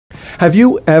Have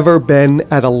you ever been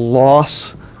at a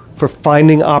loss for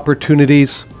finding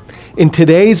opportunities? In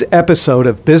today's episode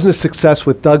of Business Success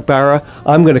with Doug Barra,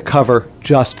 I'm going to cover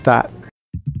just that.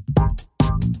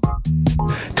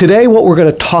 Today, what we're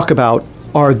going to talk about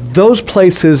are those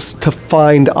places to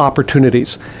find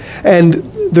opportunities. And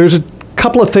there's a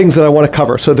couple of things that I want to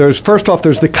cover. So first off,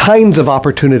 there's the kinds of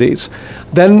opportunities.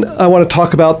 Then I want to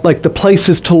talk about like the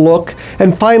places to look.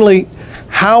 And finally,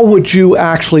 how would you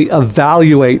actually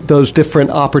evaluate those different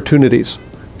opportunities?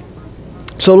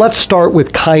 So let's start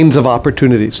with kinds of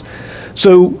opportunities.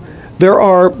 So there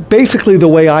are basically, the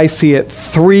way I see it,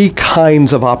 three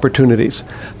kinds of opportunities.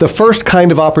 The first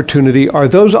kind of opportunity are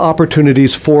those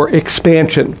opportunities for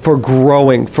expansion, for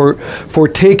growing, for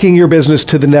taking your business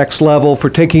to the next level, for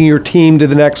taking your team to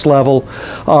the next level.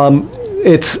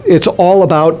 It's all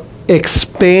about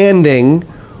expanding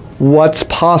what's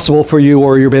possible for you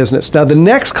or your business. Now, the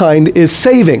next kind is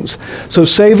savings. So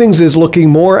savings is looking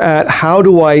more at how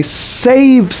do I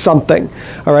save something,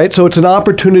 all right? So it's an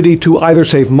opportunity to either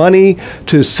save money,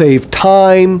 to save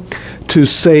time, to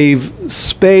save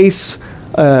space,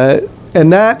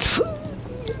 and that's,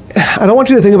 I don't want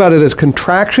you to think about it as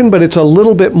contraction, but it's a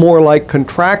little bit more like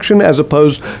contraction as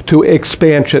opposed to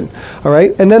expansion, all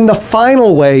right? And then the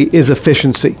final way is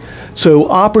efficiency. So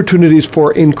opportunities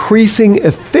for increasing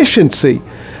efficiency,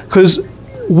 because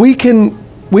we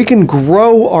can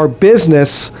grow our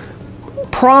business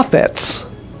profits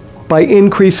by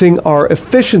increasing our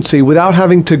efficiency without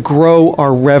having to grow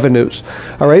our revenues,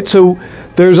 all right? So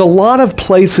there's a lot of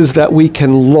places that we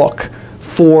can look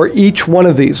for each one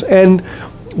of these. And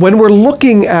when we're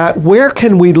looking at where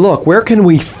can we look, where can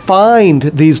we find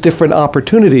these different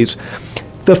opportunities,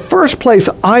 the first place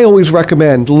I always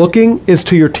recommend looking is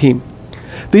to your team.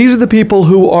 These are the people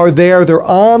who are there. They're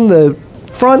on the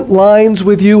front lines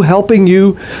with you, helping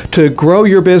you to grow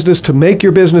your business, to make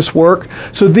your business work.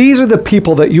 So these are the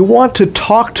people that you want to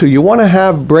talk to. You want to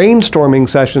have brainstorming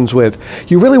sessions with.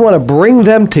 You really want to bring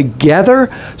them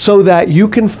together so that you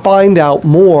can find out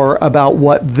more about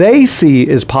what they see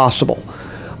is possible.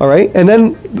 All right. And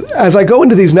then as I go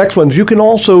into these next ones, you can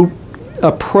also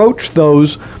approach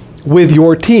those with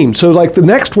your team. So like the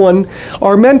next one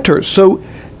are mentors. So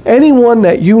anyone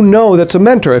that you know that's a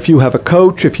mentor, if you have a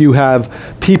coach, if you have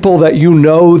people that you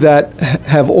know that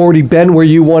have already been where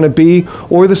you want to be,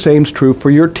 or the same's true for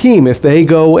your team. If they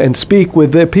go and speak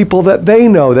with the people that they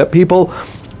know, that people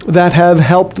that have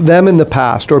helped them in the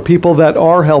past, or people that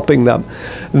are helping them,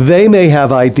 they may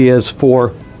have ideas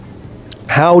for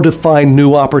how to find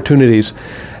new opportunities.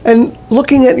 And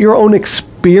looking at your own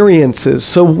experiences.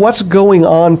 So what's going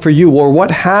on for you, or what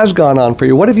has gone on for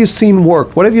you? What have you seen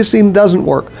work? What have you seen doesn't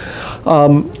work?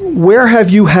 Where have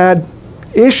you had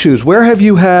issues? Where have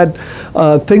you had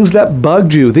things that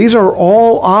bugged you? These are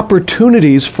all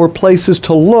opportunities for places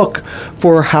to look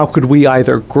for how could we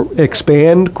either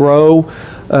expand, grow,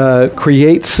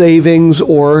 create savings,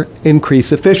 or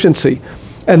increase efficiency.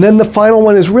 And then the final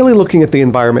one is really looking at the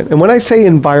environment. And when I say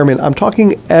environment, I'm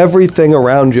talking everything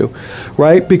around you,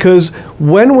 right? Because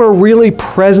when we're really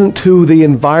present to the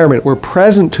environment, we're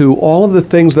present to all of the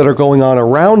things that are going on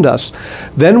around us,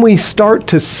 then we start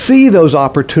to see those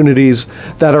opportunities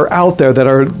that are out there, that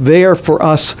are there for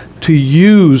us to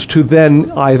use to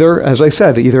then either, as I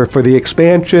said, either for the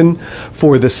expansion,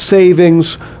 for the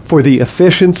savings, for the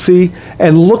efficiency,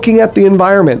 and looking at the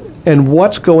environment and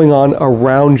what's going on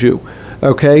around you.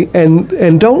 Okay,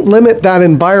 and don't limit that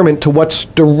environment to what's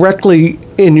directly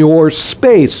in your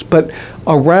space, but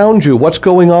around you, what's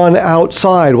going on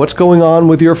outside, what's going on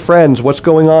with your friends, what's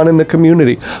going on in the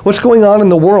community, what's going on in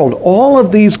the world. All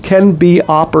of these can be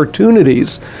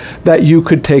opportunities that you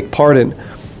could take part in.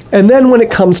 And then when it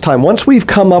comes time, once we've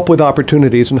come up with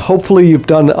opportunities, and hopefully you've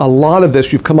done a lot of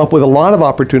this, you've come up with a lot of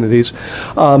opportunities,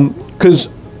 because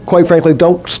quite frankly,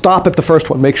 don't stop at the first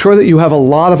one. Make sure that you have a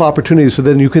lot of opportunities so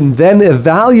then you can then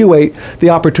evaluate the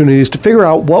opportunities to figure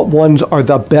out what ones are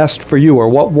the best for you, or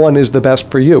what one is the best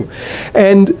for you.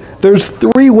 And there's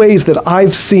three ways that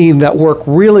I've seen that work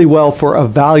really well for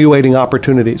evaluating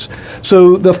opportunities.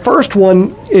 So the first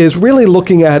one is really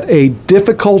looking at a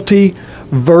difficulty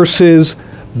versus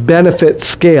benefit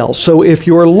scale. So if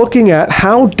you're looking at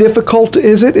how difficult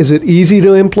is it easy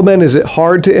to implement? Is it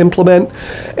hard to implement?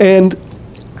 And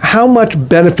how much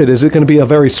benefit? Is it going to be a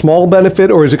very small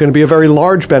benefit, or is it going to be a very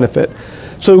large benefit?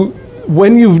 So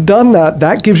when you've done that,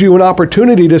 that gives you an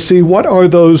opportunity to see what are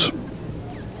those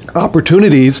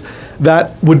opportunities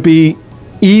that would be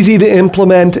easy to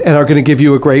implement and are going to give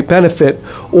you a great benefit,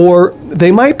 or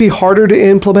they might be harder to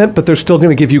implement, but they're still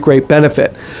going to give you great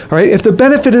benefit. All right. If the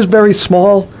benefit is very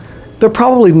small, they're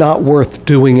probably not worth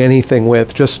doing anything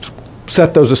with. Just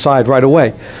set those aside right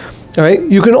away. All right.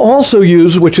 You can also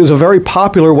use, which is a very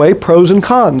popular way, pros and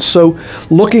cons. So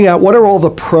looking at what are all the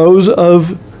pros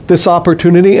of this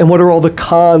opportunity and what are all the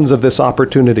cons of this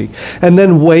opportunity, and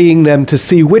then weighing them to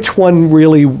see which one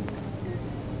really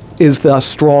is the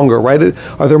stronger, right?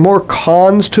 Are there more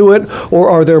cons to it, or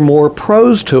are there more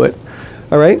pros to it?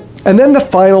 All right. And then the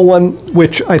final one,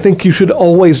 which I think you should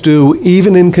always do,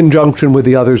 even in conjunction with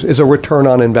the others, is a return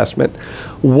on investment.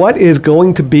 What is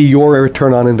going to be your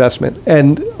return on investment?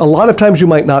 And a lot of times you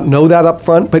might not know that up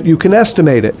front, but you can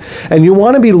estimate it. And you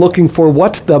want to be looking for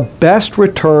what's the best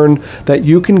return that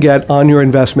you can get on your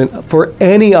investment for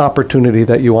any opportunity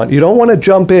that you want. You don't want to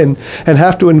jump in and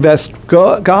have to invest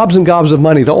gobs and gobs of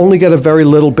money to only get a very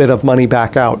little bit of money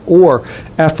back out, or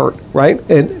effort, right?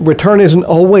 And return isn't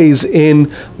always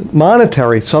in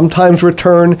monetary. Sometimes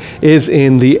return is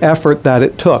in the effort that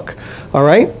it took. All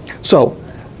right? So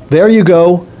there you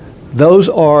go. Those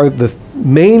are the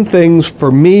main things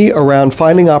for me around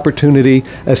finding opportunity,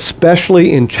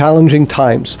 especially in challenging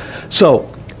times. So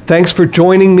thanks for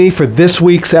joining me for this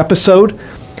week's episode.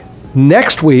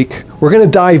 Next week, we're going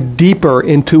to dive deeper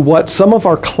into what some of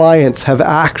our clients have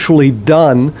actually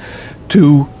done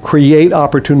to create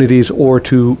opportunities or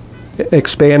to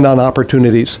expand on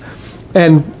opportunities.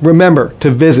 And remember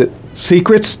to visit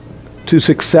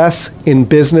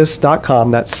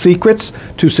secretstosuccessinbusiness.com. That's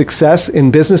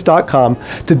secretstosuccessinbusiness.com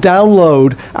to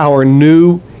download our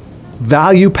new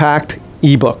value-packed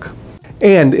ebook.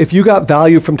 And if you got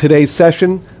value from today's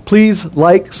session, please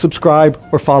like, subscribe,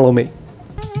 or follow me.